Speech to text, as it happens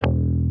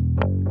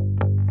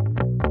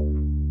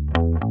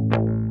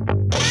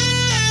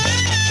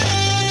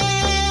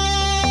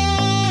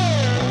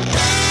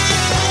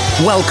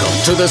Welcome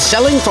to the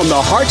Selling from the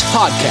Heart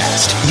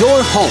podcast,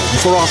 your home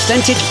for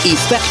authentic,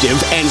 effective,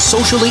 and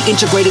socially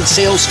integrated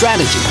sales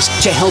strategies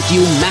to help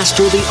you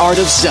master the art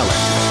of selling.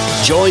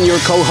 Join your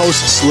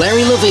co-hosts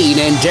Larry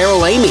Levine and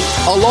Daryl Amy,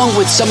 along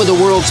with some of the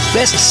world's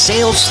best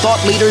sales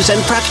thought leaders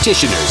and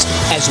practitioners,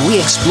 as we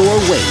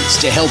explore ways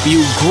to help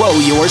you grow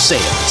your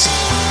sales.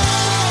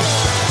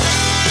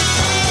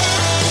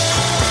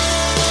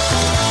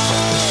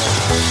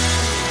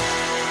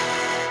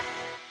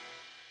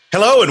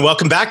 Hello and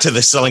welcome back to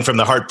the Selling from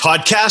the Heart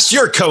podcast.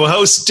 Your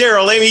co-host,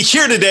 Daryl Amy,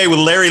 here today with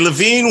Larry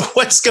Levine.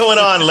 What's going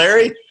on,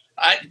 Larry?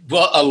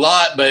 Well, a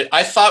lot, but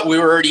I thought we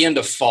were already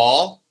into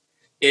fall.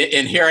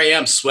 And here I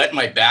am sweating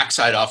my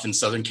backside off in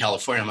Southern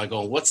California. I'm like,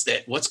 going, what's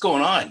that? What's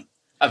going on?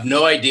 I have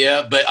no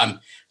idea, but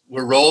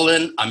we're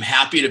rolling. I'm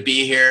happy to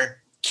be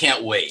here.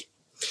 Can't wait.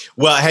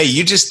 Well, hey,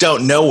 you just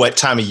don't know what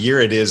time of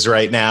year it is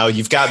right now.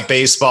 You've got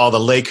baseball.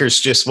 The Lakers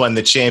just won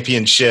the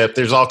championship.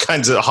 There's all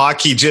kinds of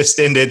hockey just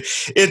ended.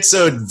 It's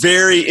a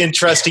very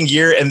interesting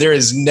year, and there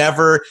is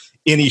never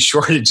any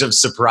shortage of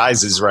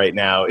surprises right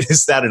now.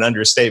 Is that an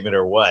understatement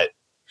or what?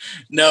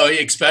 No,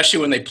 especially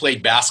when they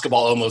played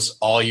basketball almost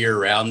all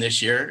year round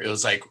this year. It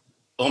was like,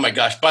 oh my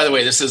gosh. By the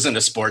way, this isn't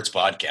a sports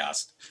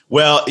podcast.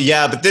 Well,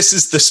 yeah, but this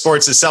is the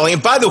Sports of Selling.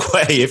 And by the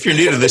way, if you're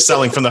new to the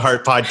Selling from the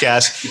Heart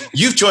podcast,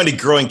 you've joined a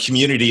growing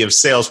community of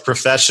sales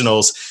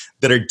professionals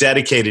that are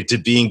dedicated to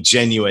being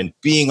genuine,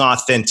 being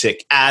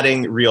authentic,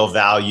 adding real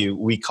value.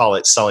 We call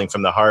it Selling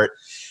from the Heart.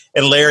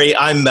 And Larry,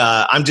 I'm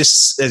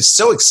just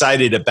so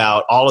excited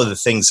about all of the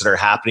things that are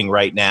happening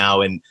right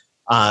now. And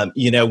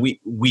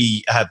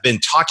we have been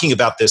talking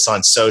about this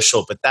on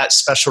social, but that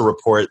special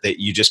report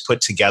that you just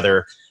put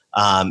together,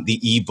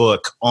 the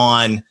ebook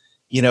on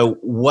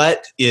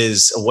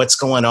what's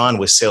going on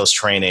with sales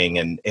training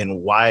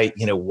and why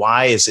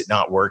is it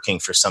not working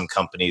for some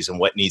companies and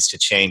what needs to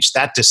change.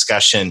 That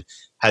discussion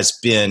has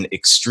been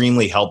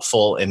extremely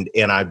helpful. And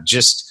I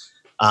just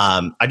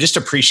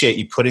appreciate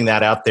you putting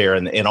that out there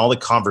and all the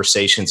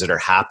conversations that are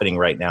happening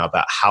right now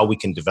about how we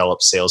can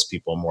develop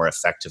salespeople more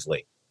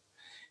effectively.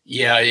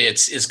 Yeah,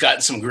 it's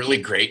gotten some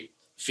really great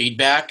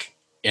feedback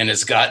and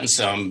it's gotten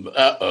some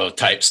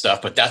type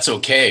stuff, but that's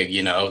okay.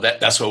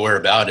 That's what we're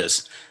about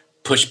is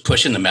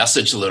pushing the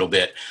message a little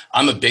bit.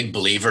 I'm a big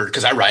believer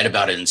because I write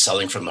about it in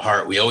Selling from the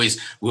Heart. We always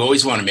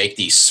want to make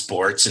these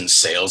sports and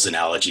sales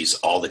analogies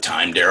all the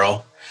time,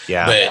 Daryl.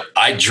 Yeah. But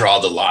I draw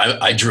the line.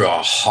 I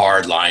draw a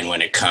hard line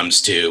when it comes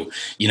to,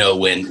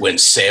 when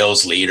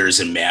sales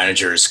leaders and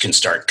managers can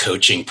start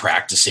coaching,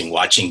 practicing,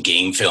 watching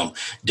game film,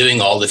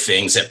 doing all the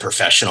things that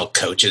professional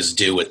coaches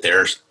do with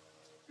their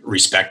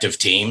respective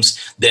teams,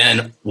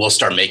 then we'll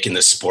start making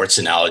the sports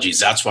analogies.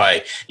 That's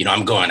why,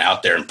 I'm going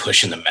out there and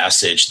pushing the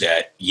message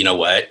that,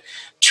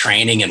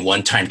 training and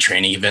one-time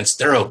training events,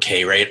 they're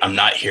okay, right? I'm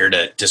not here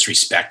to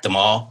disrespect them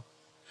all,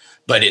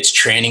 but it's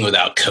training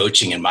without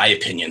coaching, in my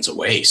opinion, is a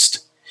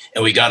waste.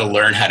 And we got to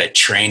learn how to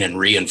train and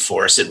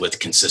reinforce it with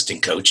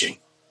consistent coaching.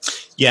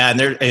 Yeah, and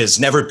there has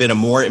never been a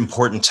more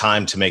important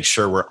time to make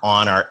sure we're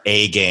on our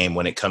A game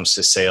when it comes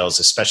to sales,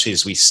 especially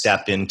as we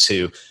step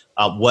into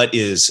what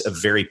is a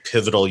very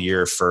pivotal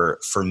year for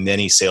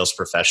many sales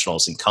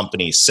professionals and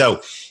companies. So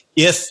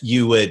if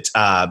you would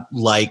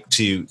like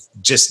to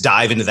just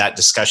dive into that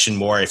discussion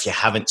more, if you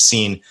haven't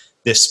seen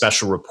this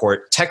special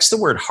report, text the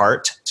word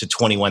HEART to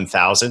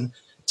 21,000.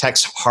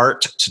 Text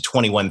HEART to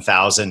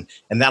 21,000,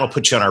 and that'll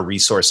put you on our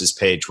resources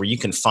page where you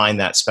can find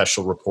that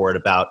special report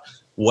about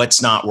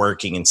what's not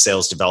working in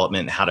sales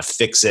development and how to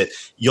fix it.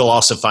 You'll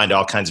also find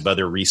all kinds of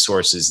other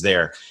resources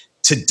there.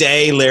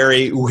 Today,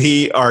 Larry,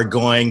 we are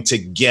going to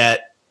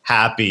get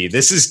happy.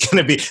 This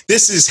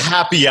is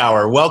happy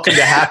hour. Welcome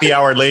to happy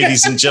hour,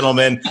 ladies and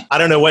gentlemen. I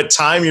don't know what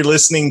time you're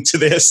listening to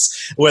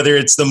this, whether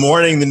it's the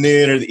morning, the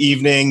noon, or the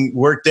evening,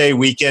 workday,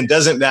 weekend,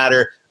 doesn't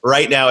matter.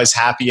 Right now is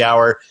happy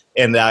hour.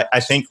 And I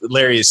think,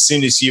 Larry, as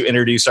soon as you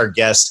introduce our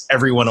guest,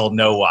 everyone will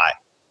know why.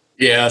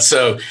 Yeah,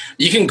 so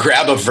you can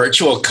grab a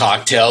virtual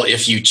cocktail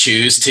if you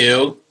choose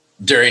to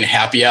during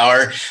happy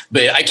hour,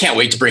 but I can't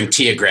wait to bring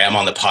Tia Graham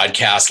on the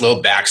podcast. A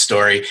little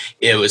backstory.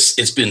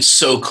 It's been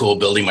so cool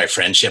building my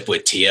friendship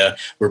with Tia.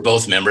 We're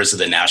both members of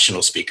the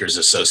National Speakers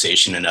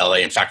Association in LA.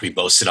 In fact, we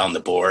both sit on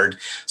the board.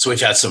 So we've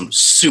had some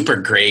super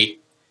great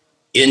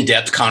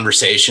in-depth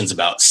conversations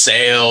about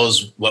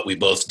sales, what we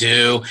both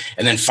do.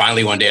 And then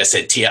finally one day I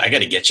said, Tia, I got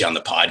to get you on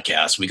the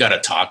podcast. We got to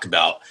talk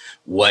about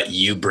what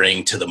you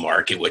bring to the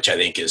market, which I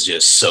think is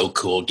just so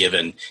cool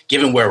given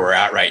where we're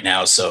at right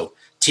now. So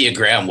Tia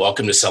Graham,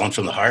 welcome to Selling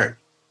from the Heart.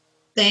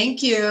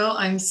 Thank you.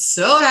 I'm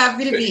so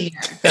happy to be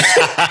here.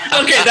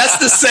 Okay, that's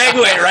the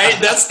segue, right?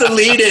 That's the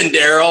lead-in,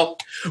 Daryl.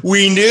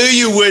 We knew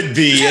you would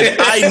be. And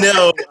I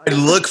know. I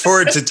look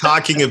forward to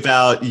talking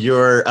about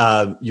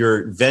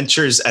your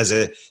ventures as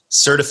a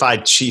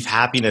certified chief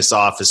happiness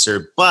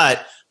officer.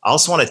 But I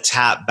also want to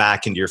tap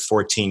back into your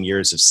 14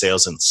 years of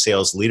sales and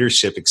sales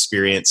leadership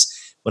experience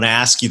when I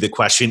ask you the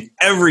question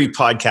every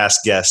podcast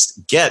guest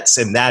gets,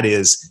 and that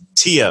is,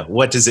 Tia,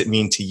 what does it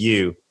mean to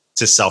you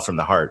to sell from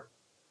the heart?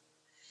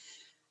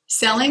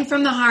 Selling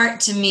from the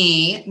heart to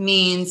me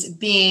means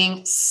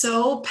being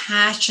so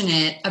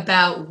passionate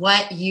about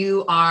what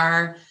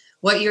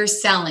you're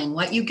selling,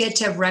 what you get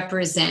to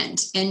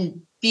represent,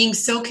 and being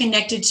so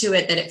connected to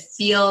it that it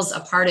feels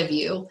a part of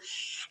you.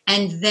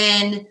 And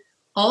then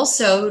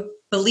also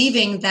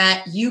believing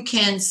that you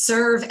can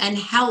serve and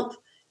help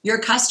your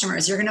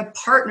customers. You're going to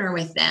partner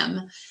with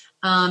them.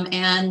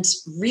 And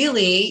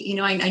really,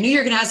 I knew you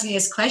were going to ask me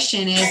this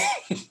question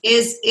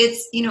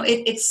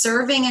it's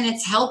serving and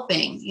it's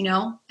helping,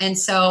 and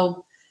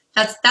so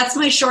that's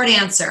my short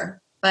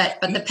answer, but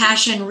the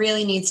passion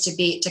really needs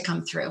to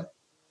come through.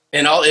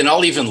 And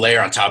I'll even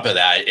layer on top of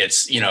that,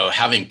 it's,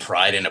 having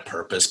pride and a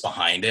purpose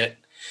behind it.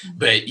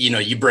 But,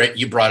 you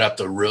brought up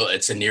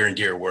it's a near and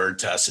dear word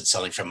to us. It's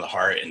selling from the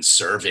heart and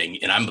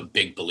serving. And I'm a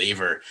big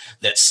believer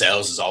that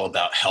sales is all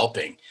about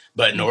helping.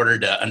 But in order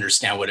to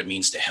understand what it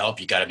means to help,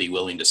 you got to be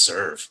willing to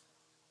serve.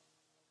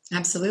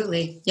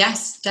 Absolutely.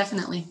 Yes,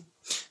 definitely.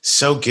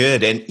 So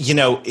good. And,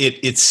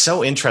 it's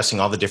so interesting,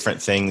 all the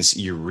different things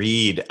you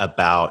read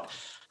about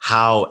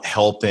how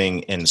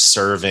helping and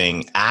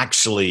serving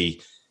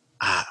actually,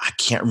 I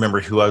can't remember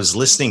who I was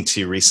listening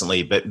to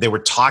recently, but they were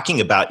talking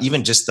about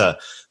even just the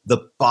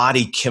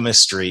body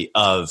chemistry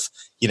of,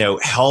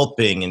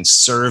 helping and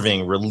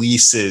serving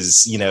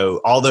releases,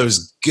 all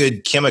those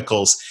good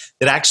chemicals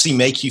that actually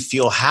make you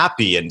feel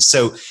happy. And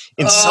so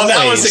in some ways,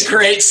 that was a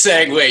great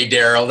segue,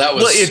 Daryl. That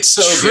was it's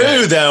so true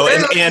good. Though.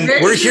 And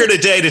we're here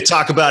today to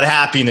talk about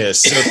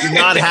happiness. So if you're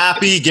not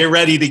happy, get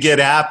ready to get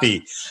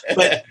happy.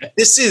 But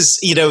this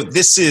is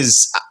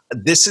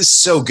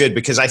so good,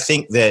 because I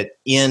think that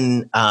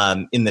in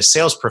the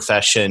sales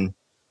profession,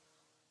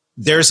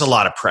 there's a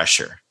lot of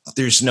pressure.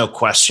 There's no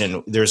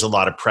question. There's a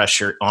lot of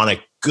pressure on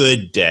a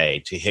good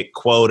day to hit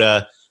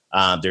quota.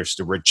 There's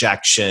the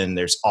rejection.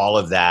 There's all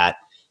of that,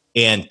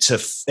 and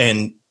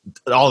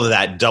all of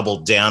that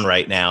doubled down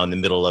right now in the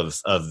middle of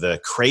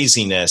the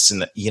craziness.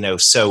 And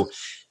so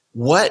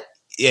what?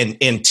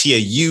 And Tia,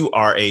 you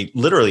are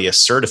literally a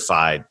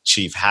certified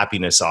chief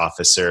happiness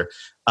officer.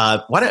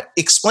 Why don't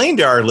explain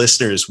to our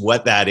listeners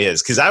what that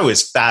is? Because I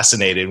was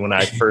fascinated when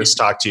I first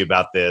talked to you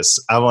about this.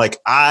 I'm like,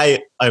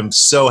 I am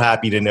so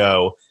happy to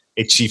know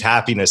a chief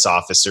happiness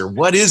officer.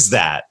 What is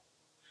that?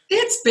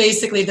 It's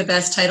basically the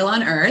best title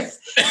on earth.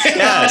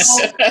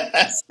 Yes.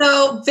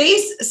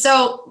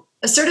 So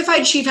a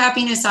certified chief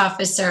happiness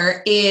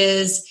officer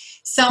is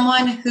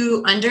someone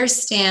who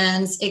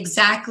understands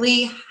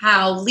exactly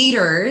how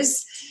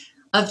leaders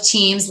of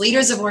teams,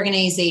 leaders of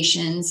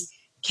organizations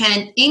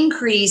can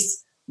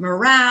increase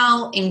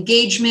morale,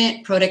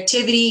 engagement,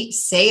 productivity,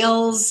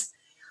 sales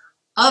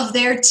of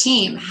their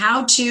team,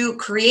 how to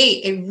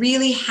create a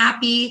really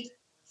happy,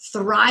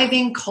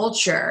 thriving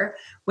culture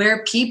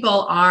where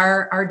people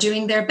are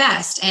doing their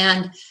best.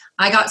 And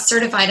I got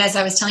certified, as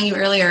I was telling you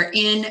earlier,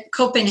 in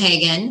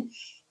Copenhagen.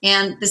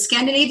 And the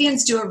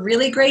Scandinavians do a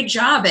really great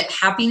job at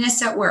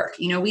happiness at work.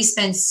 We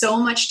spend so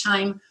much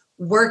time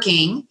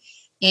working,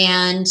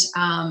 and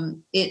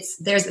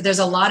there's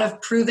a lot of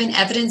proven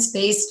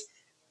evidence-based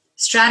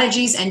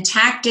strategies and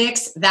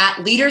tactics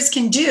that leaders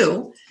can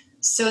do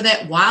so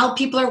that while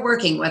people are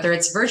working, whether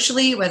it's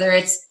virtually, whether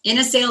it's in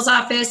a sales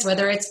office,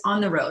 whether it's on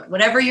the road,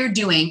 whatever you're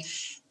doing,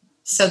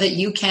 so that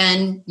you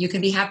can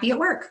be happy at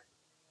work.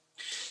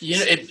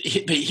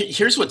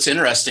 Here's what's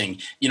interesting,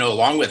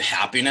 along with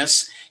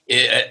happiness,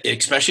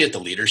 especially at the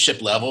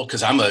leadership level,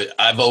 because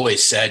I've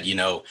always said,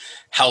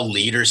 how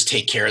leaders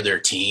take care of their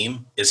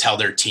team is how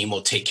their team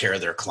will take care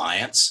of their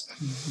clients.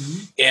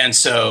 Mm-hmm. And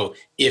so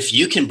if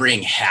you can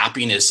bring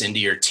happiness into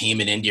your team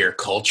and into your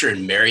culture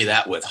and marry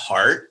that with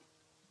heart,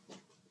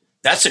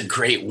 that's a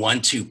great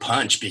 1-2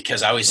 punch,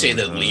 because I always say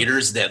that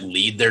leaders that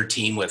lead their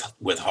team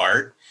with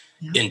heart,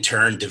 in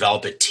turn,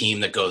 develop a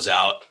team that goes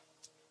out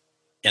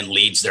and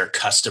leads their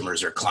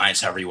customers or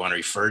clients, however you want to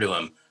refer to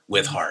them,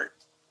 with heart.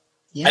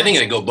 Yeah. I think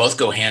they both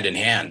go hand in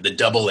hand, the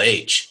double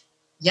H.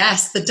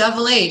 Yes, the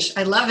double H.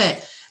 I love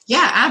it.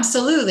 Yeah,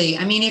 absolutely.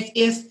 I mean,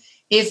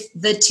 if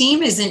the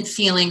team isn't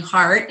feeling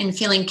heart and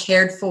feeling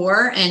cared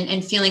for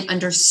and feeling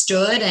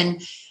understood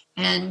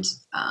and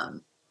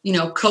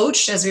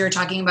coached, as we were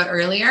talking about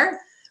earlier,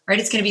 right?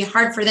 It's going to be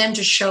hard for them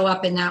to show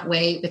up in that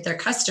way with their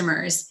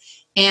customers.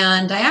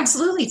 And I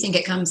absolutely think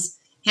it comes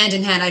hand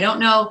in hand. I don't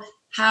know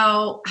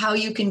how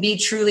you can be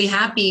truly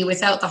happy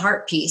without the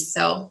heart piece.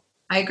 So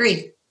I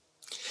agree.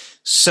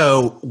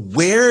 So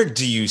where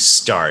do you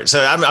start?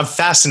 So I'm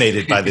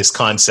fascinated by this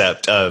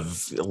concept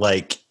of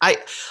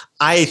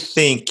I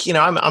think,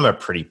 I'm a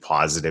pretty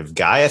positive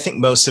guy. I think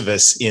most of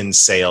us in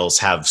sales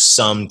have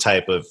some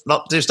type of,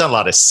 there's not a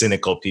lot of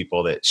cynical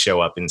people that show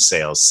up in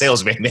sales.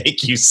 Sales may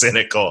make you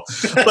cynical,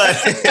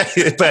 but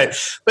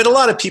a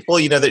lot of people,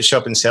 that show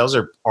up in sales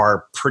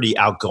are pretty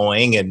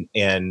outgoing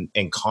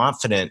and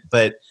confident.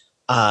 But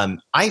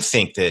I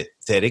think that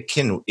it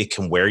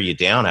can wear you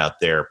down out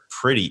there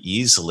pretty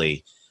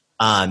easily.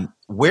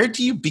 Where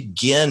do you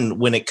begin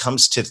when it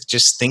comes to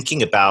just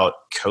thinking about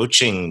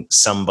coaching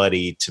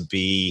somebody to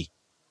be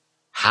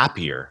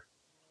happier?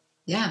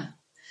 Yeah.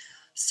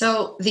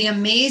 So the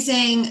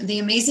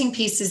amazing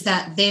piece is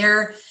that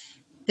there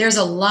there's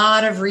a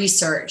lot of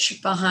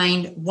research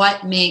behind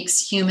what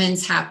makes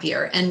humans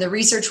happier. And the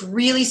research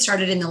really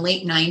started in the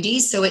late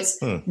 90s. So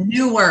it's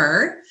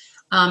newer,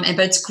 but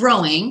it's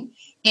growing.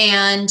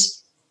 And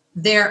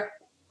they're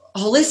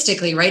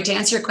holistically, right? To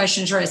answer your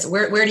question, Joyce,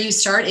 where do you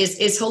start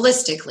is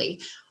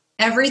holistically.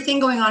 Everything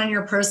going on in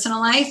your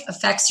personal life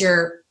affects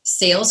your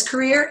sales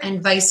career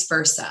and vice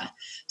versa.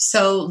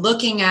 So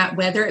looking at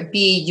whether it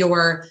be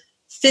your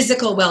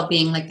physical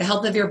well-being, like the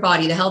health of your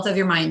body, the health of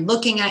your mind,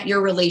 looking at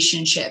your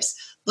relationships,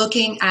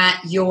 looking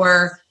at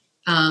your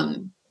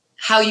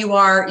how you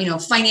are,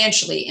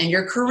 financially, and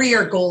your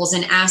career goals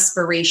and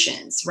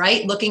aspirations,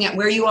 right? Looking at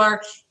where you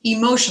are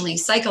emotionally,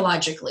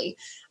 psychologically.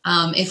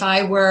 If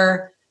I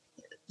were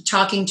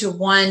talking to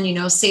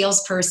one,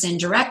 salesperson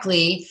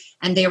directly,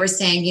 and they were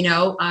saying,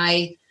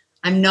 I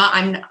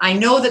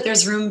know that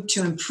there's room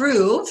to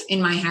improve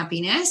in my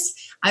happiness,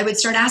 I would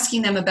start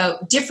asking them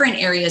about different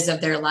areas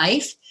of their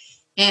life.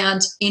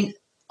 And in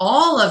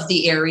all of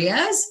the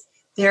areas,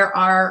 there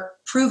are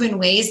proven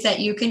ways that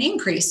you can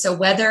increase. So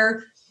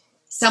whether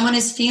someone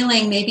is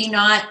feeling maybe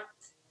not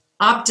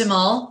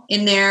optimal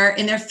in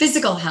their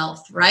physical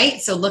health,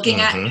 right? So looking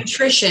at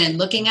nutrition,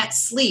 looking at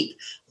sleep,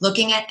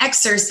 looking at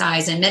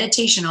exercise and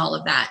meditation, all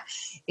of that.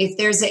 If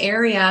there's an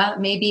area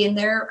maybe in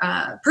their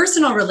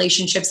personal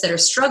relationships that are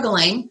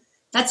struggling,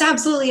 that's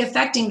absolutely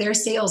affecting their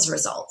sales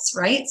results,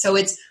 right? So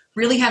it's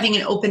really having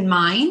an open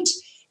mind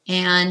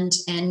and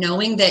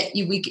knowing that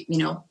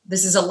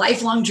this is a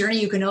lifelong journey.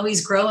 You can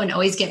always grow and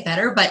always get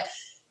better, but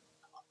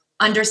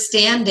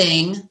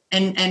understanding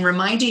and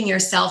reminding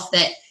yourself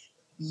that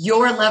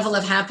your level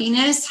of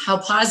happiness, how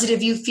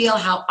positive you feel,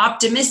 how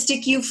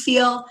optimistic you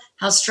feel,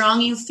 how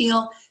strong you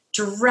feel,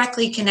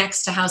 directly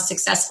connects to how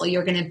successful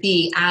you're going to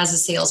be as a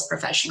sales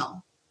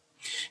professional.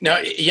 Now,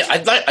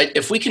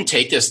 if we can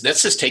take this,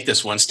 let's just take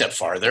this one step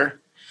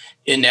farther.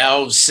 And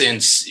now,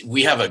 since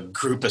we have a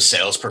group of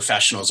sales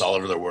professionals all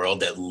over the world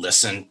that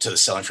listen to the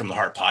Selling from the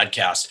Heart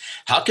podcast,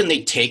 how can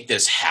they take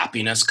this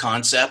happiness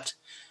concept?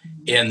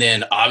 And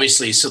then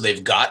obviously, so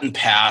they've gotten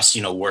past,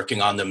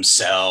 working on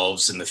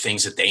themselves and the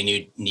things that they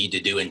need to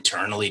do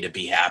internally to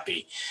be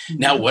happy.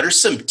 Now, what are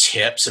some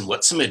tips and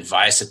what's some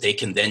advice that they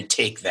can then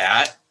take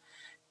that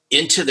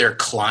into their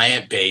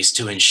client base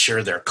to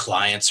ensure their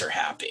clients are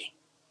happy?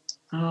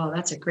 Oh,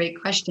 that's a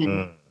great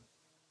question.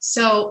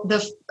 So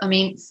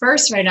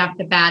first right off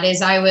the bat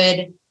is I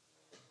would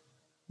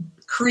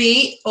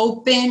create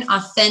open,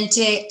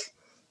 authentic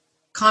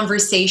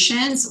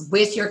conversations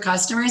with your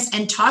customers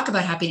and talk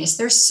about happiness.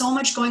 There's so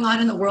much going on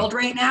in the world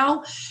right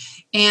now.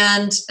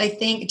 And I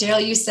think, Dale,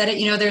 you said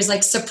it, there's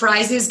like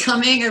surprises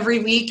coming every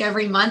week,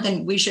 every month,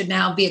 and we should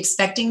now be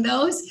expecting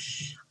those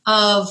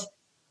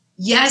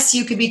yes,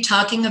 you could be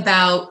talking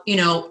about,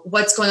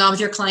 what's going on with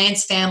your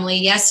client's family.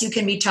 Yes, you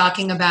can be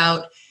talking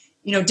about,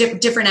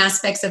 different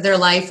aspects of their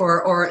life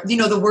or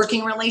the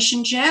working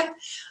relationship.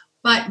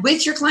 But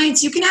with your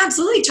clients, you can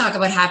absolutely talk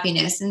about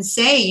happiness and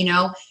say,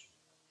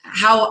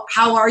 how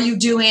are you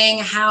doing?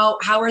 How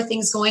are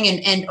things going?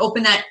 And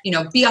open that,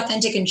 be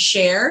authentic and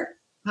share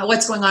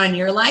what's going on in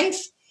your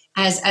life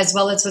as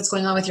well as what's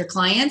going on with your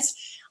clients.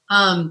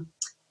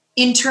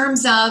 In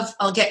terms of,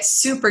 I'll get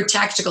super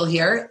tactical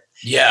here.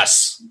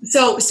 Yes.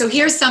 So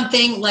here's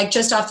something like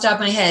just off the top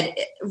of my head,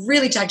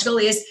 really tactical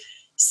is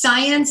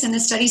science and the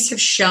studies have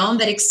shown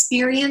that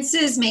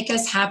experiences make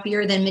us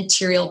happier than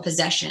material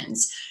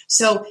possessions.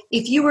 So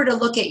if you were to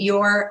look at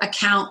your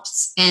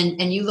accounts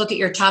and you look at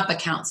your top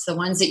accounts, the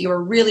ones that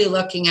you're really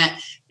looking at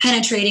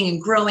penetrating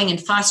and growing and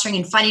fostering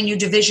and finding new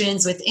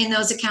divisions within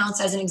those accounts,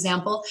 as an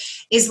example,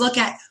 is look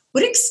at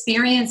what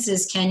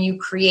experiences can you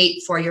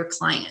create for your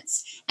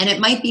clients? And it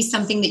might be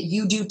something that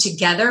you do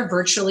together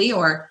virtually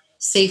or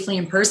safely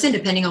in person,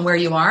 depending on where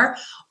you are.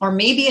 Or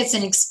maybe it's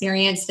an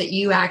experience that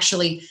you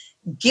actually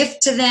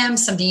gift to them,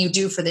 something you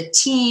do for the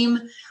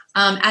team,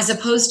 as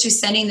opposed to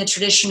sending the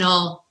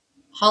traditional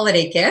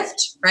holiday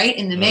gift, right,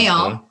 in the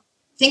mail.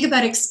 Think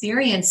about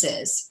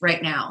experiences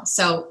right now.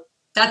 So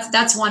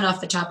that's one off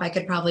the top. I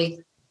could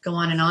probably go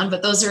on and on,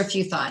 but those are a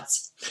few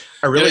thoughts.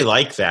 I really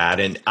like that.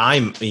 And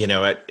I'm,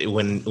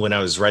 when I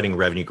was writing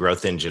Revenue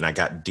Growth Engine, I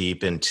got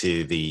deep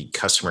into the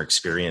customer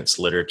experience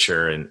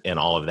literature and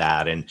all of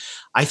that. And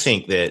I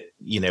think that,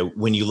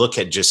 when you look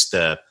at just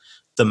the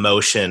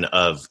motion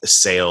of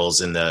sales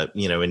in the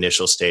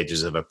initial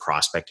stages of a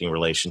prospecting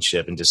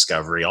relationship and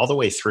discovery all the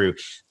way through,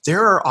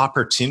 there are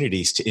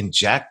opportunities to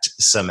inject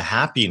some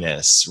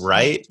happiness,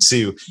 right?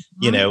 To,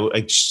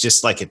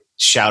 just like a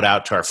shout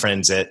out to our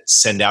friends at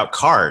Send Out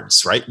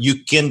Cards, right?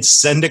 You can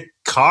send a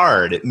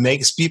card. It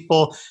makes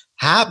people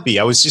happy.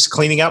 I was just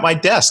cleaning out my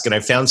desk and I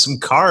found some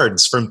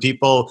cards from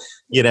people,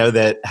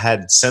 that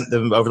had sent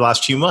them over the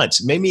last few months.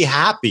 It made me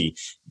happy.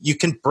 You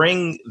can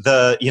bring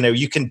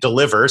you can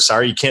deliver.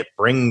 Sorry, you can't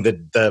bring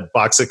the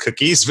box of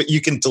cookies, but you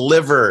can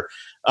deliver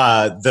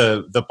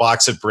the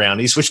box of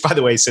brownies, which, by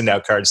the way, Send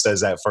Out Cards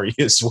does that for you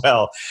as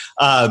well.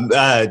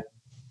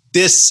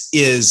 This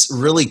is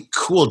really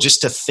cool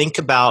just to think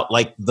about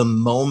like the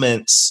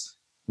moments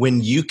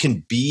when you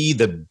can be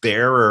the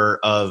bearer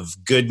of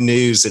good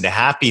news and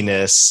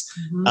happiness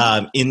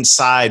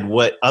inside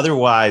what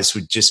otherwise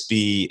would just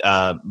be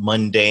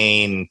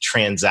mundane,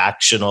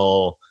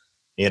 transactional,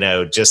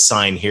 just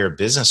sign here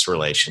business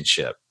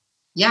relationship.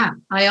 Yeah.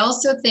 I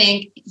also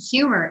think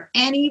humor,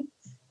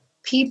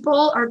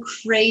 people are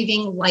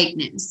craving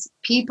lightness.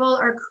 People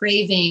are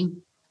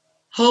craving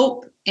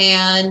hope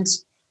and,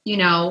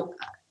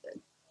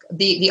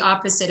 the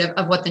opposite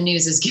of what the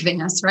news is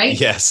giving us, right?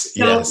 Yes.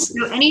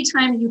 So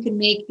anytime you can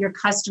make your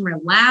customer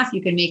laugh,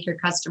 you can make your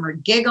customer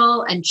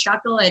giggle and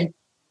chuckle, and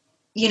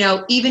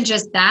even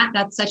just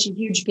that's such a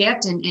huge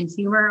gift. And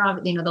humor,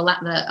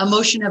 the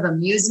emotion of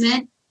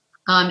amusement.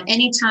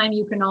 Anytime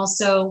you can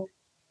also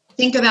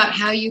think about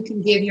how you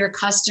can give your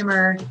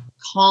customer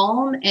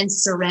calm and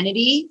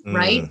serenity,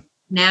 right?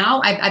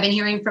 Now, I've been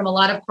hearing from a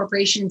lot of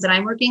corporations that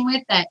I'm working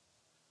with that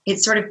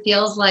it sort of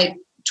feels like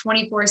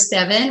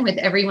 24/7 with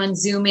everyone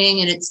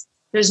Zooming, and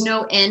there's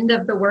no end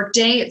of the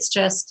workday. It's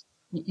just,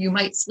 you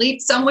might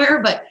sleep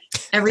somewhere, but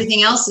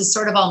everything else is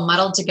sort of all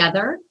muddled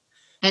together.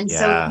 And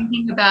so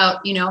thinking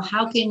about,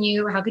 how can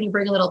you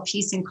bring a little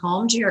peace and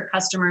calm to your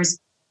customers'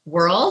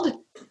 world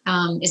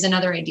is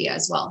another idea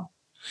as well.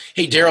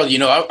 Hey, Daryl,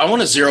 I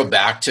want to zero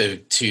back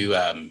to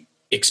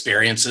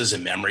experiences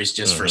and memories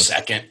just for a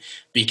second,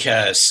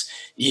 because,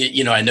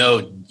 I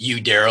know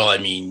you,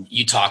 Daryl,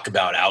 you talk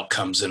about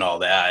outcomes and all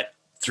that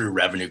through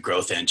Revenue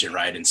Growth Engine,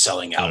 right? And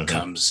selling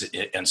outcomes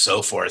and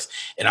so forth.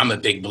 And I'm a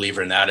big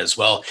believer in that as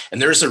well. And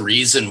there's a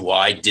reason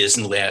why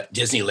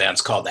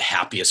Disneyland's called the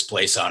happiest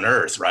place on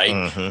earth,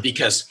 right?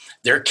 Because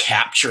they're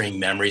capturing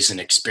memories and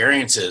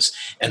experiences.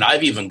 And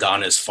I've even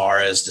gone as far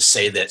as to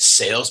say that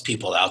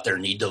salespeople out there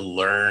need to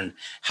learn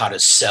how to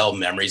sell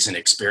memories and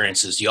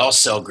experiences. You all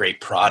sell great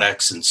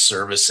products and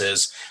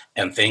services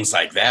and things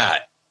like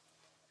that.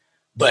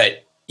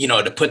 But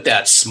to put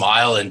that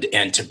smile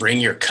and to bring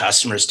your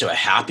customers to a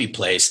happy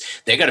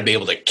place, they got to be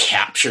able to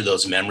capture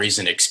those memories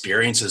and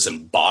experiences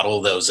and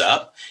bottle those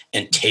up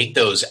and take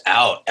those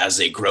out as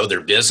they grow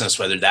their business,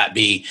 whether that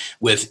be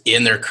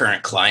within their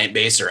current client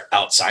base or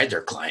outside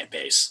their client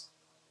base.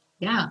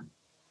 Yeah,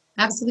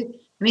 absolutely.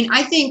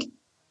 I think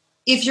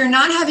if you're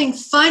not having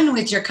fun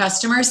with your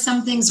customers,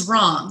 something's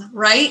wrong,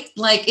 right?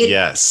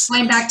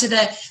 Going back to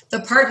the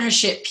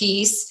partnership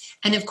piece.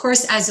 And of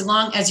course, as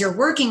long as you're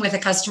working with a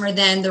customer,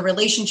 then the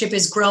relationship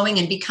is growing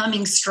and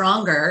becoming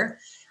stronger.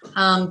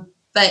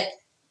 But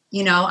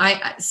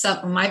some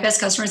of my best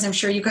customers, I'm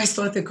sure you guys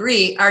both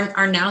agree,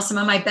 are now some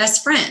of my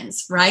best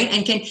friends, right?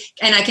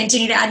 And I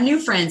continue to add new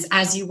friends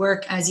as you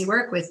work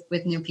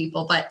with new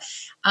people. But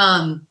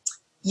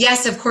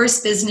yes, of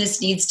course,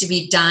 business needs to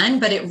be done,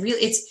 but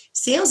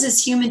sales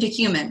is human to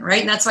human,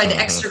 right? And that's why the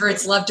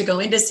extroverts love to go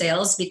into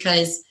sales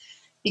because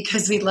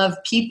we love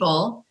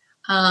people.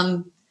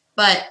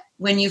 But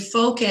when you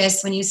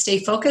stay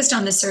focused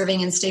on the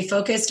serving and stay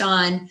focused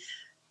on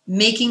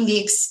making the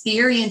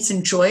experience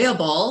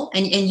enjoyable,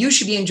 and you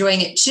should be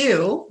enjoying it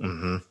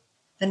too,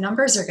 the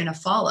numbers are going to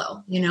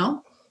follow,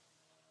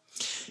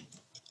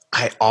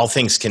 all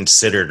things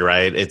considered,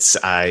 right?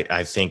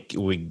 I think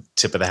we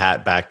tip of the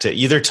hat back to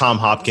either Tom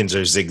Hopkins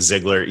or Zig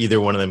Ziglar.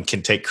 Either one of them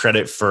can take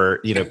credit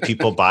for,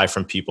 people buy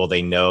from people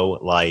they know,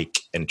 like,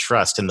 and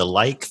trust. And the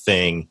like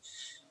thing,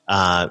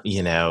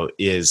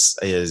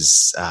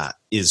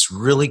 is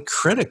really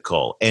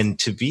critical. And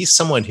to be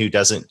someone who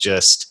doesn't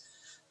just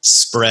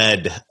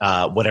spread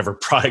whatever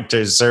product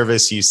or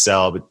service you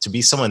sell, but to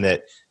be someone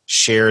that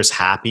shares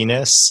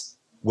happiness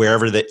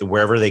wherever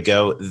they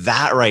go,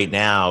 that right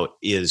now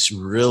is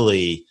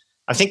really,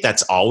 I think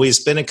that's always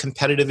been a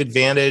competitive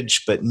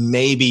advantage, but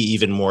maybe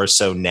even more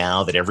so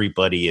now that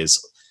everybody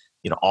is,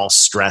 all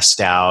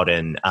stressed out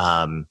and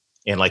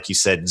like you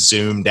said,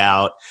 zoomed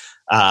out.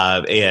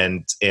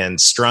 And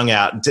strung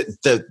out,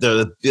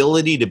 the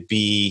ability to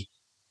be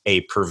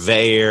a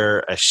purveyor,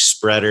 a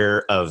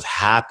spreader of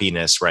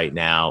happiness right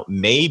now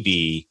may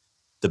be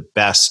the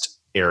best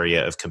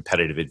area of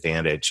competitive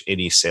advantage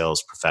any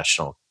sales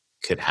professional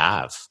could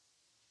have.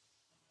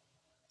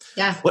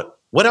 Yeah.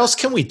 What else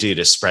can we do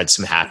to spread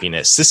some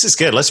happiness? This is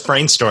good. Let's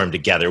brainstorm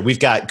together. We've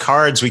got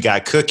cards, we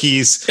got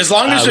cookies. As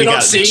long as we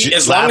don't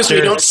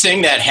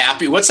sing that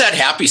happy. What's that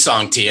happy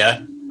song,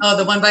 Tia? Oh,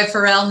 the one by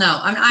Pharrell? No,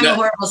 I'm a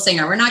horrible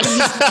singer. We're not going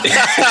to use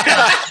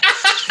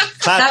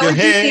Clap your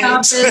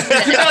hands.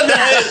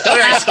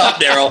 Stop,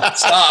 Daryl.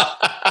 Stop.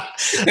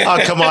 Oh,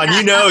 come on.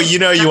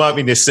 You want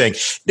me to sing.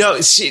 No,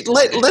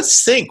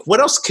 let's think. What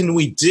else can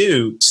we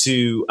do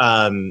to,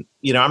 I'm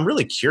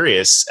really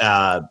curious.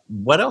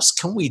 What else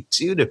can we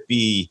do to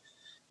be,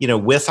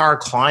 with our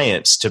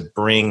clients to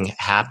bring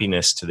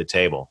happiness to the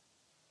table?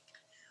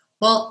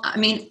 Well,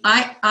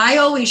 I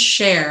always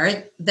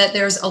share that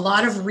there's a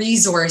lot of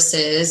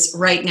resources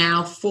right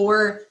now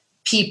for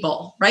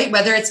people, right?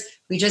 Whether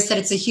we just said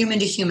it's a human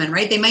to human,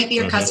 right? They might be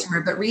your customer,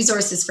 but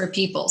resources for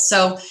people.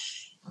 So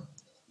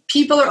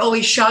people are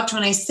always shocked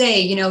when I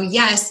say,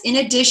 yes, in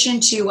addition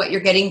to what you're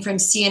getting from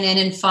CNN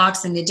and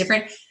Fox and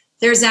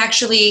there's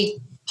actually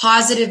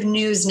positive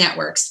news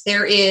networks.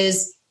 There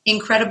is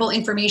incredible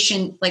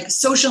information, like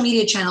social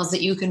media channels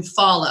that you can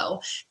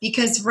follow,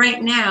 because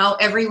right now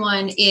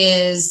everyone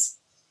is,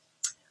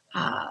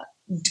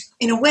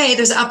 in a way,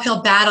 there's an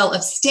uphill battle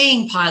of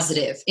staying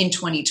positive in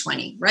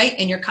 2020, right?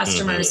 And your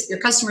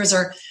customers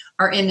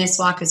are in this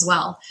walk as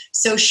well.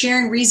 So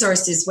sharing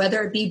resources,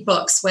 whether it be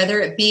books, whether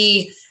it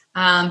be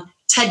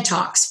TED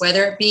Talks,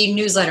 whether it be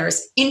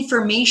newsletters,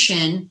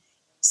 information,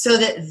 so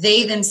that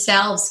they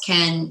themselves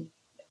can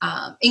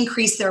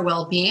increase their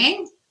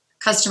well-being,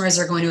 customers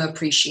are going to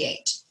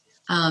appreciate.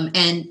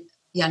 And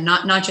yeah,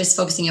 not just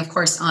focusing, of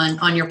course,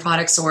 on your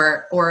products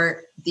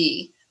or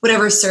the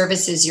whatever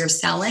services you're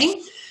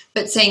selling,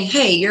 but saying,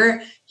 hey,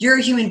 you're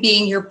a human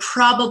being. You're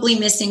probably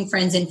missing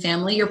friends and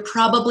family. You're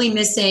probably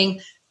missing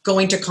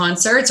going to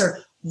concerts or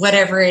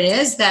whatever it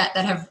is that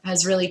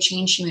has really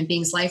changed human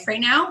beings' life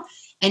right now.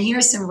 And here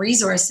are some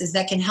resources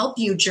that can help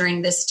you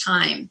during this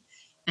time.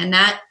 And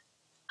that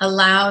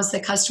allows the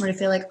customer to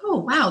feel like, oh,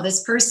 wow,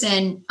 this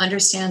person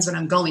understands what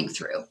I'm going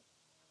through.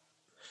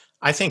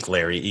 I think,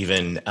 Larry,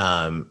 even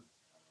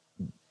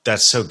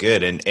that's so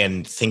good.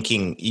 And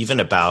thinking even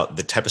about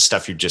the type of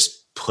stuff you're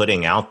just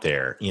putting out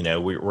there,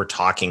 we're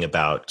talking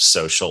about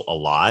social a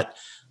lot.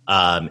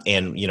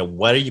 And,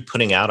 what are you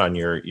putting out on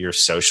your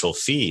social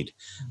feed?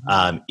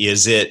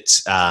 Is it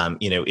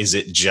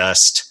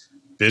just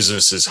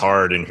business is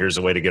hard and here's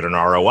a way to get an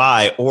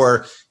ROI?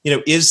 Or,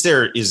 is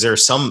there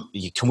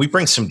can we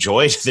bring some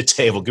joy to the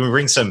table? Can we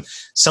bring some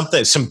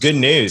good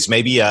news?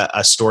 Maybe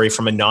a story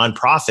from a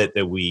nonprofit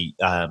that we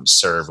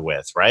serve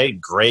with, right?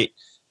 Great.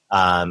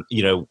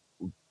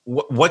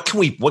 What can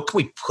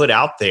we put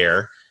out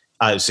there?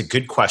 It's a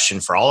good question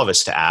for all of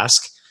us to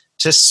ask,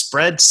 to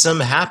spread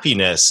some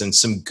happiness and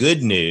some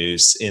good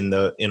news in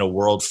a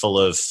world full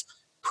of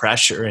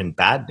pressure and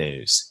bad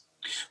news.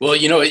 Well,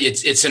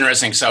 it's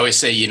interesting because I always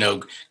say,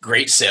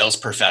 great sales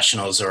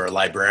professionals are a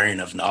librarian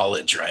of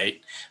knowledge,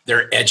 right?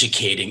 They're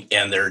educating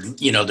and they're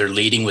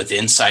leading with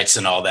insights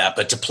and all that.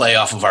 But to play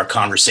off of our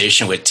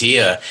conversation with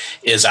Tia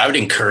is I would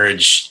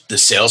encourage the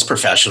sales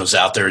professionals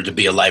out there to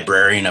be a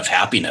librarian of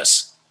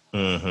happiness.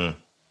 Mm-hmm.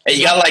 Hey,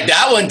 you got to like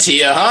that one,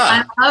 Tia,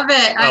 huh? I love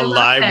it.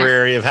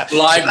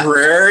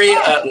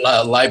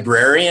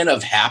 Librarian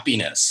of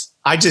happiness.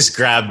 I just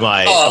grabbed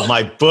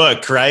my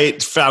book,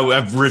 right?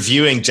 I'm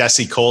reviewing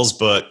Jesse Cole's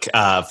book,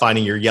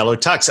 Finding Your Yellow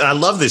Tux. And I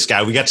love this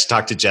guy. We got to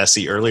talk to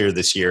Jesse earlier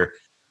this year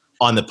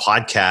on the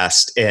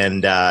podcast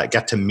and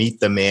got to meet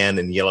the man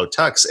in yellow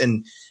tux.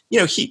 And,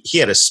 he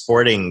had a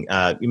sporting,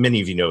 many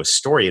of you know his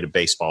story at a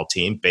baseball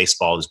team.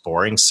 Baseball is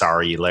boring.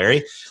 Sorry,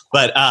 Larry.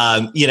 But,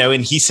 and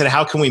he said,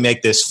 how can we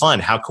make this fun?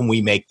 How can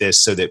we make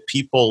this so that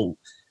people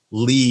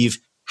leave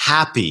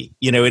happy?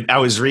 I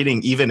was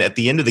reading even at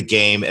the end of the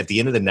game, at the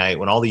end of the night,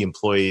 when all the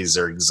employees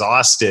are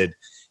exhausted,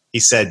 he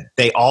said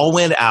they all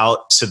went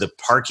out to the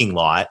parking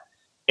lot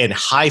and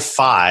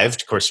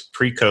high-fived, of course,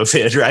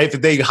 pre-COVID, right?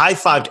 But they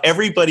high-fived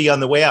everybody on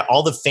the way out,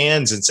 all the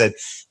fans, and said,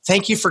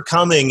 thank you for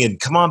coming and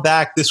come on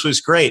back. This was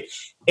great.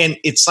 And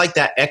it's like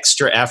that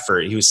extra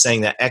effort. He was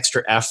saying that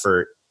extra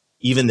effort,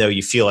 even though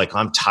you feel like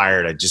I'm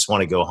tired, I just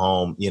want to go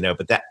home,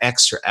 but that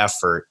extra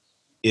effort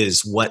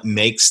is what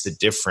makes the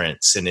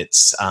difference. And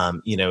it's,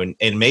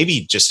 and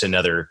maybe just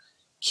another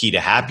key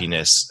to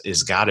happiness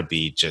is got to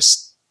be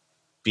just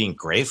being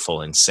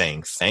grateful and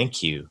saying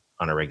thank you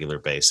on a regular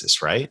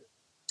basis, right?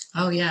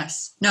 Oh,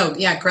 yes. No,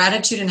 yeah.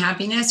 Gratitude and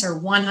happiness are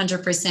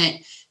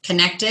 100%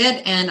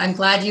 connected. And I'm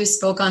glad you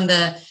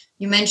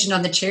you mentioned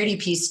on the charity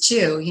piece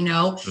too,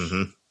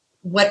 mm-hmm.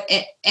 What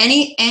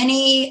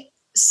any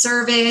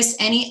service,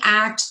 any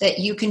act that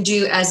you can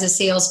do as a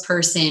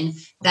salesperson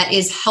that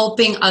is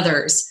helping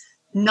others,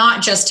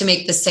 not just to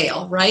make the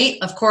sale, right?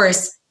 Of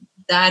course,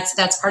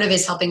 that's part of it,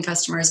 is helping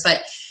customers,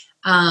 but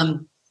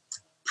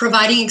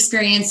providing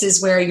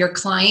experiences where your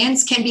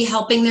clients can be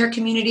helping their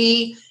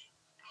community,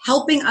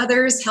 helping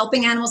others,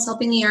 helping animals,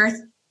 helping the earth,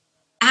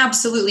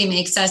 absolutely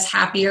makes us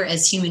happier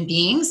as human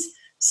beings.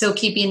 So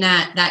keeping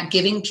that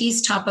giving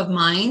piece top of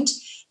mind.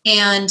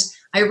 And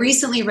I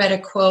recently read a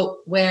quote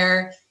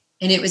and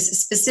it was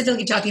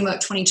specifically talking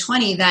about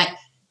 2020, that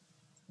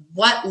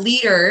what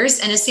leaders,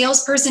 and a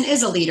salesperson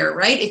is a leader,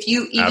 right?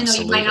 Even though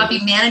you might not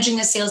be managing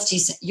a sales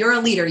team, you're a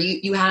leader.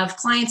 You have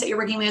clients that you're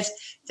working with.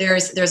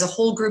 There's a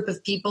whole group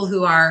of people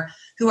who are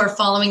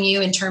following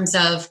you in terms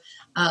of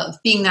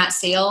being that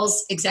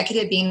sales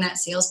executive, being that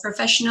sales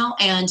professional.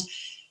 And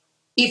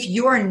if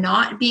you're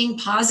not being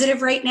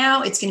positive right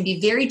now, it's going to be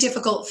very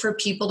difficult for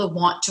people to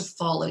want to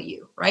follow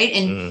you, right?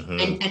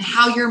 And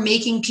how you're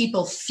making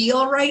people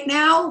feel right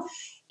now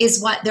is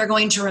what they're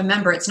going to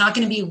remember. It's not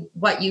going to be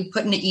what you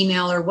put in an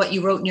email or what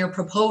you wrote in your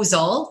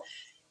proposal.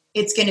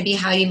 It's going to be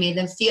how you made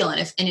them feel. And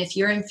if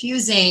you're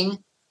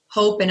infusing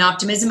hope and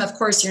optimism, of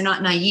course, you're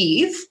not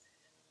naive,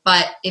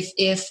 but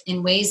if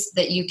in ways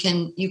that you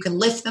can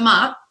lift them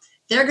up,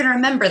 they're going to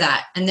remember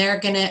that, and they're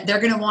going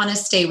to want to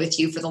stay with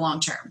you for the long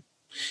term.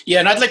 Yeah,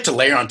 and I'd like to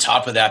layer on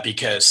top of that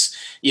because,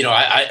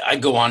 I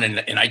go on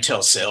and I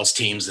tell sales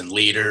teams and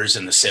leaders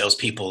and the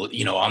salespeople,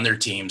 on their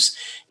teams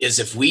is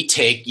if we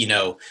take,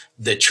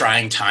 the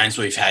trying times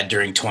we've had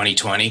during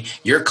 2020,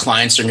 your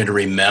clients are going to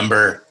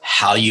remember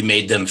how you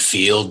made them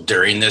feel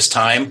during this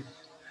time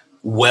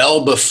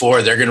well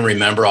before they're going to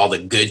remember all the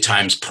good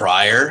times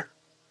prior.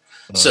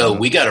 So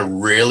we got to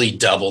really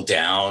double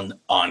down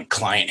on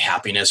client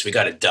happiness. We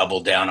got to double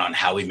down on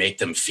how we make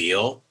them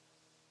feel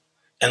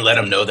and let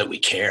them know that we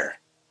care.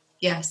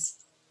 Yes.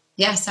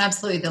 Yes,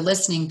 absolutely. The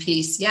listening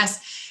piece.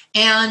 Yes.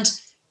 And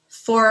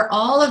for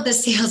all of the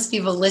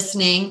salespeople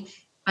listening,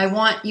 I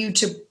want you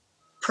to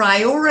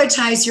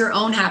prioritize your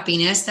own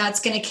happiness.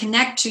 That's going to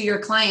connect to your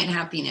client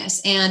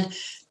happiness. And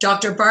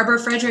Dr. Barbara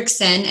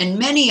Fredrickson and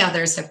many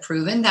others have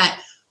proven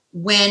that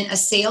when a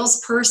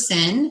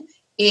salesperson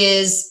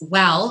is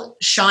well,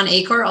 Sean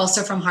Achor,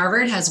 also from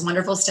Harvard, has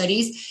wonderful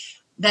studies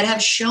that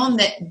have shown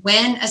that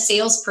when a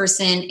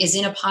salesperson is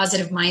in a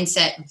positive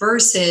mindset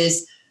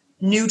versus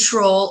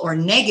neutral or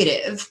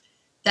negative,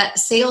 that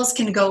sales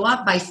can go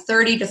up by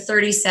 30 to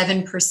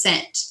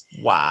 37%.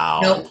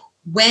 Wow.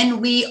 When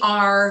we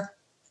are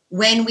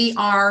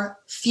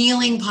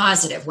feeling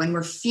positive, when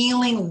we're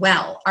feeling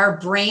well, our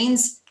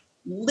brains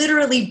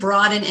literally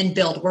broaden and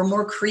build. We're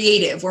more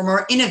creative, we're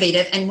more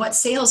innovative. And what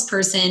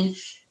salesperson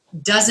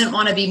doesn't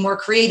want to be more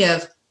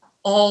creative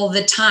all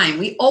the time?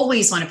 We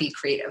always want to be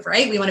creative,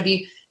 right? We want to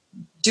be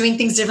doing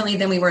things differently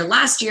than we were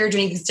last year,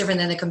 doing things different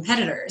than the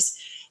competitors.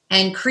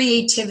 And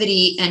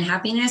creativity and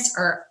happiness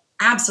are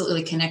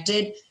absolutely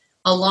connected,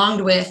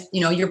 along with,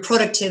 your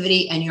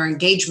productivity and your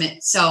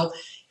engagement. So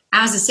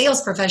as a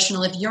sales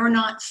professional, if you're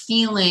not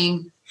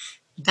feeling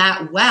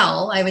that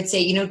well, I would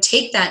say,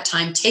 take that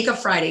time, take a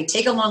Friday,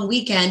 take a long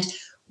weekend,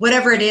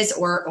 whatever it is,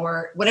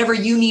 or whatever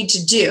you need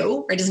to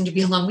do, or it doesn't need to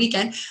be a long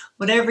weekend,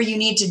 whatever you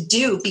need to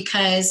do,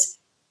 because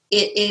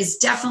it is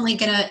definitely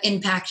going to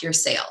impact your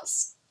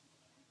sales.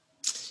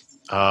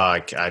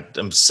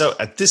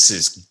 This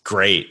is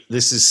great.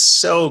 This is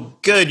so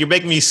good. You're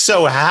making me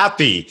so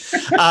happy.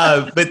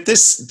 But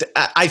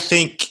I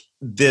think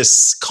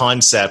this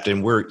concept,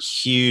 and we're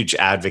huge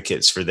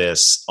advocates for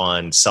this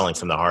on Selling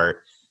from the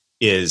Heart,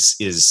 is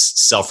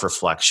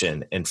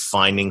self-reflection and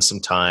finding some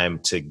time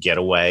to get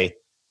away,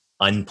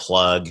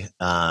 unplug.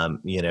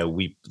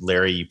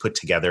 Larry, you put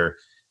together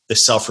the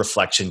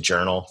self-reflection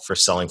journal for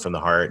Selling from the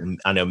Heart. And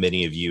I know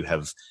many of you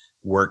have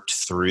worked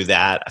through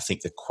that. I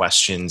think the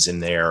questions in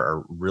there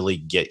are really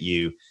get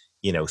you,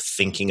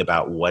 thinking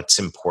about what's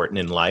important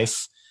in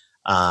life.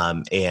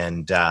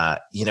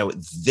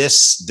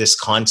 This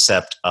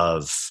concept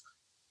of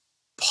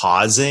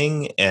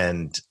pausing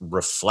and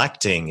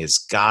reflecting has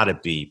got to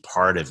be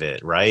part of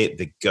it, right?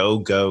 The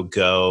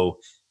go,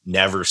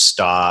 never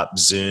stop,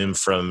 Zoom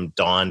from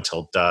dawn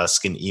till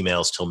dusk and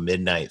emails till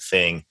midnight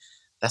thing.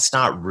 That's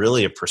not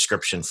really a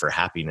prescription for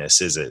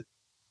happiness, is it?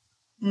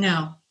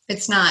 No,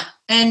 it's not.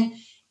 And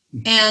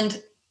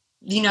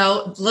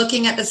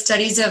looking at the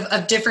studies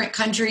of different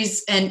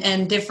countries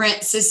and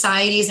different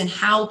societies and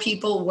how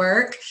people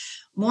work,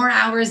 more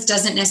hours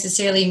doesn't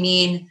necessarily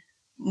mean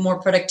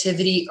more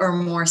productivity or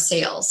more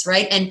sales,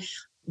 right? And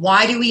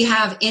why do we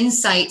have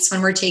insights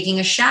when we're taking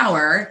a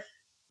shower?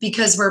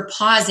 Because we're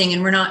pausing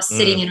and we're not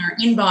sitting in our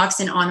inbox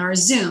and on our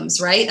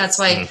Zooms, right? That's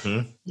why,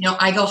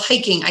 I go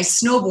hiking, I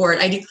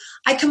snowboard,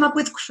 I come up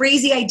with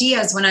crazy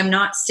ideas when I'm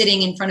not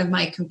sitting in front of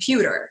my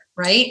computer,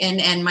 right?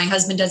 And my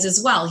husband does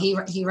as well.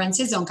 He runs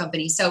his own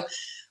company. So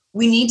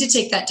we need to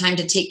take that time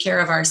to take care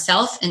of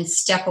ourselves and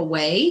step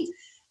away.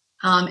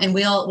 And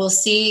we'll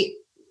see,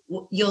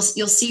 you'll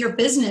see your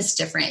business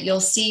different. You'll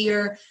see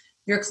your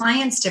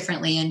clients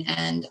differently,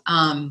 and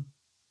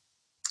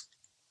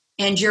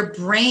your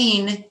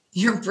brain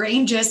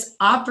just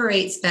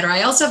operates better.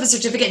 I also have a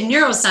certificate in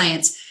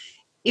neuroscience.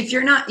 If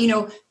you're not,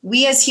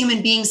 we as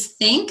human beings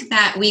think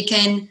that we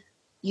can,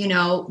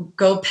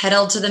 go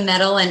pedal to the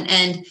metal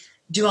and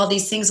do all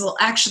these things. Well,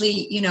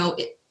 actually,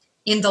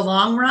 in the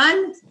long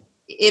run,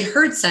 it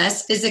hurts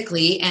us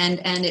physically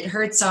and it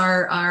hurts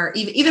our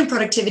even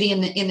productivity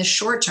in the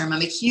short term.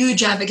 I'm a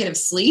huge advocate of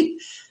sleep,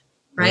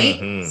 right?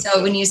 Mm-hmm.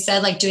 So when you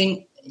said like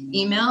doing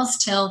emails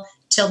till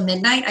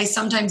midnight, I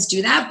sometimes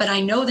do that, but I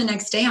know the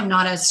next day I'm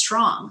not as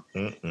strong.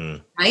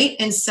 Mm-mm. Right.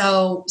 And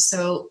so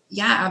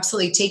yeah,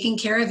 absolutely. Taking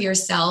care of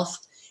yourself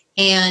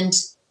and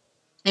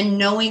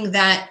knowing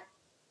that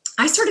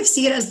I sort of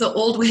see it as the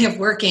old way of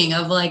working,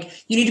 of like,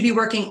 you need to be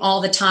working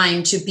all the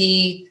time to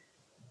be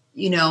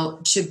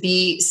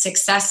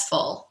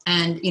successful.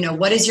 And,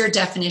 what is your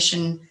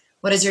definition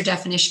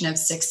of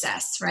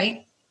success?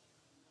 Right.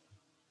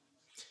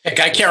 Heck,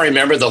 I can't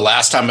remember the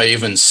last time I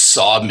even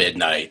saw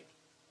midnight.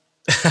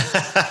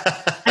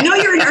 I know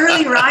you're an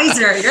early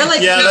riser. You're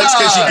like, yeah, that's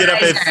because you get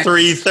up at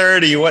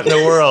 3:30. What in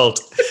the world?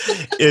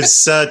 It's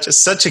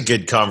such a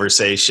good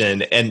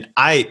conversation, and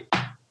I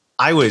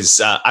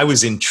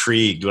was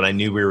intrigued when I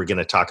knew we were going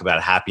to talk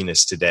about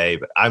happiness today.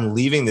 But I'm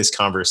leaving this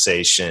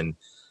conversation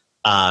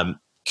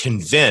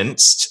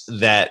convinced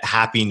that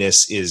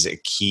happiness is a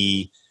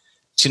key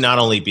to not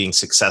only being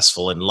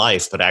successful in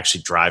life, but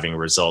actually driving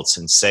results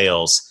in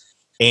sales.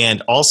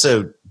 And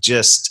also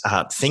just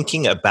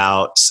thinking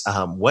about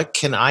what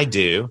can I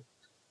do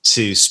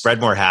to spread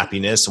more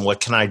happiness, and what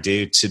can I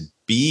do to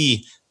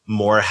be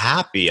more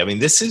happy? I mean,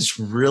 this is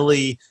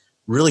really,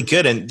 really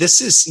good. And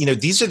this is,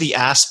 these are the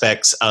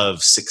aspects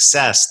of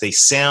success. They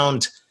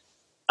sound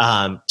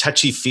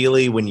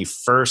touchy-feely when you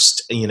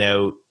first,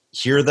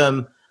 hear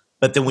them.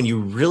 But then when you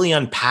really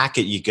unpack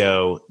it, you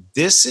go,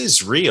 this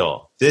is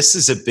real. This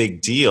is a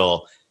big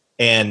deal.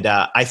 And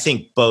I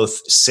think both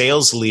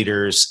sales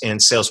leaders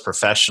and sales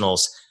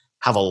professionals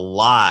have a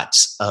lot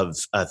of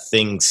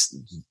things,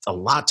 a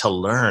lot to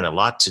learn, a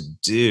lot to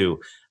do,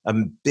 a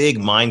big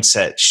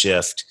mindset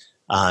shift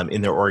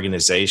in their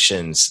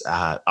organizations.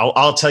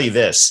 I'll tell you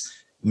this,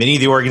 many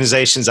of the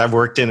organizations I've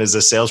worked in as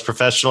a sales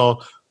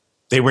professional,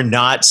 they were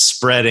not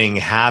spreading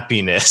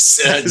happiness.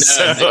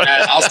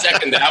 I'll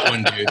second that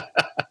one, dude.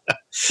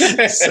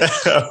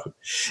 So,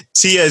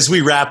 Tia, as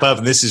we wrap up,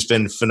 and this has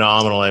been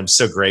phenomenal, I'm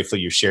so grateful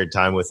you shared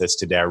time with us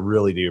today. I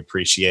really do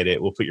appreciate it.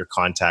 We'll put your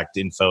contact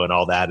info and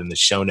all that in the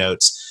show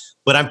notes.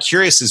 But I'm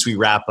curious, as we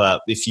wrap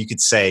up, if you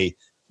could say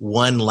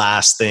one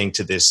last thing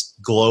to this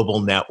global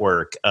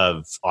network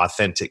of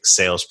authentic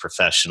sales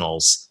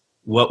professionals,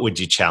 what would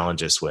you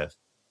challenge us with?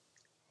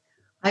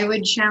 I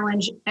would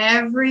challenge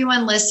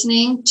everyone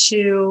listening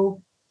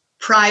to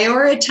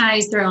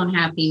prioritize their own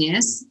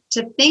happiness,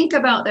 to think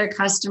about their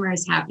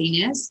customers'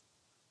 happiness,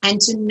 and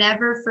to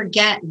never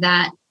forget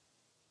that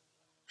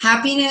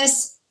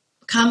happiness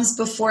comes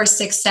before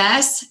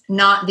success,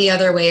 not the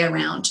other way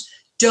around.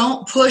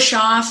 Don't push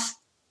off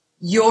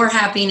your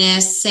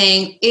happiness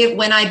saying,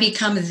 when I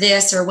become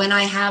this, or when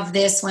I have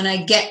this, when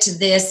I get to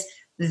this,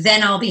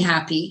 then I'll be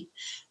happy.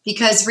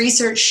 Because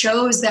research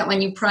shows that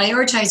when you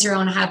prioritize your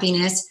own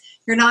happiness,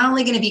 you're not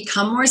only going to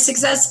become more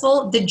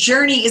successful, the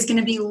journey is going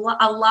to be a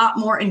lot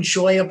more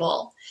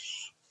enjoyable.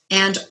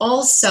 And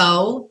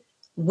also,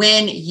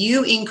 when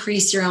you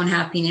increase your own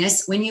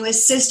happiness, when you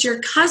assist your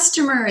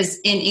customers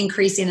in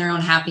increasing their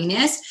own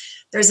happiness,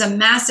 there's a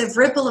massive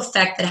ripple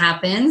effect that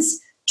happens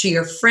to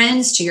your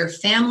friends, to your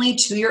family,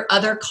 to your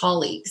other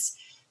colleagues.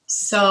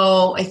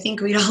 So I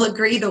think we'd all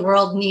agree the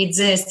world needs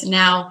this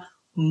now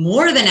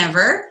more than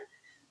ever.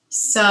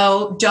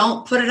 So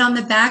don't put it on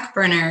the back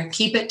burner.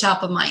 Keep it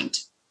top of mind.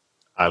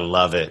 I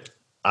love it.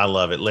 I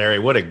love it. Larry,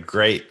 what a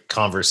great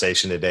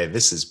conversation today.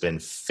 This has been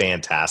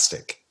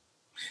fantastic.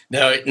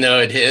 No,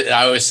 I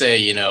always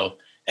say, a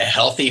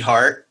healthy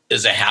heart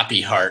is a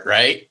happy heart,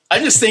 right? I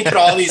just think of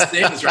all these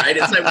things, right?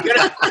 It's like, we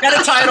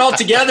gotta tie it all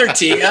together,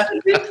 Tia.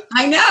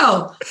 I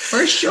know,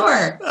 for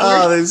sure.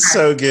 That's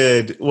so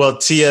good. Well,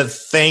 Tia,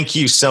 thank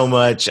you so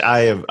much.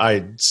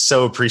 I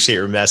so appreciate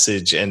your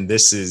message. And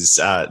this is,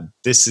 I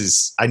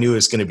knew it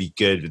was going to be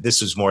good.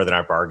 This was more than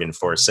I bargained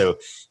for. So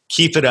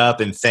keep it up.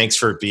 And thanks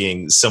for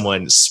being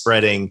someone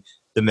spreading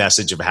the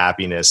message of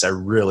happiness. I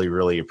really,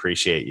 really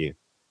appreciate you.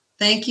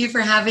 Thank you for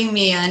having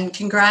me, and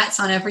congrats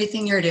on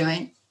everything you're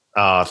doing.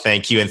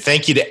 Thank you. And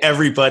thank you to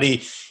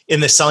everybody in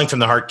the Selling from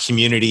the Heart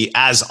community.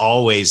 As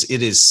always,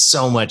 it is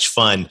so much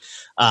fun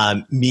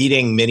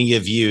meeting many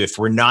of you. If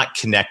we're not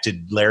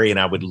connected, Larry and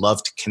I would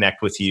love to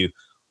connect with you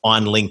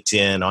on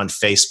LinkedIn, on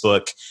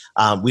Facebook.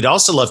 We'd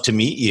also love to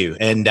meet you.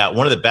 And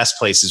one of the best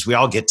places, we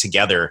all get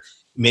together,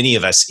 many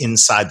of us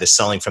inside the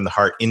Selling from the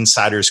Heart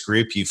Insiders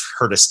group. You've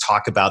heard us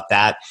talk about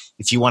that.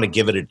 If you want to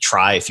give it a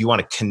try, if you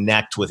want to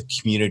connect with a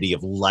community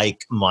of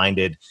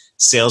like-minded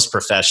sales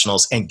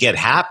professionals and get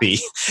happy,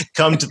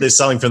 come to the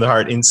Selling from the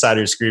Heart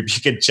Insiders group.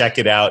 You can check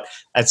it out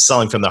at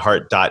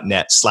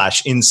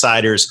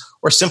sellingfromtheheart.net/insiders,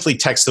 or simply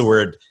text the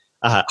word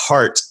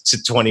heart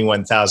to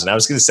 21,000. I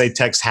was going to say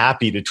text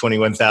happy to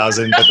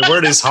 21,000, but the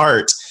word is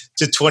heart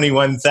to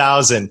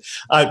 21,000.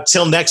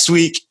 Till next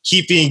week,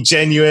 keep being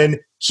genuine,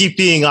 keep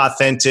being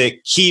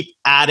authentic, keep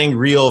adding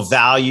real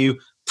value,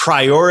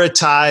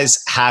 prioritize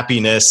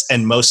happiness,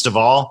 and most of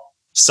all,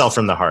 sell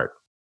from the heart.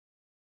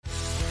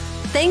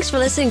 Thanks for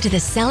listening to the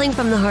Selling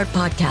from the Heart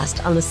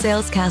podcast on the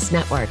Salescast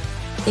Network.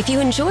 If you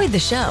enjoyed the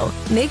show,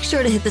 make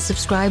sure to hit the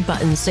subscribe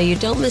button so you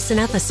don't miss an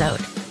episode.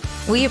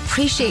 We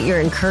appreciate your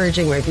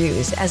encouraging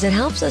reviews as it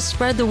helps us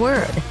spread the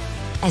word.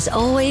 As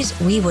always,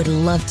 we would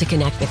love to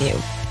connect with you.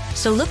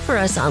 So look for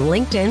us on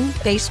LinkedIn,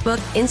 Facebook,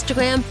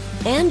 Instagram,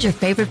 and your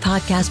favorite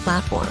podcast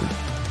platform.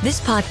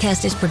 This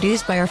podcast is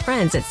produced by our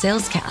friends at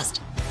Salescast.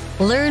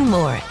 Learn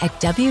more at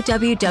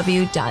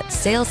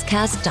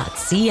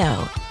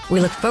www.salescast.co. We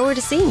look forward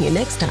to seeing you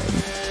next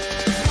time.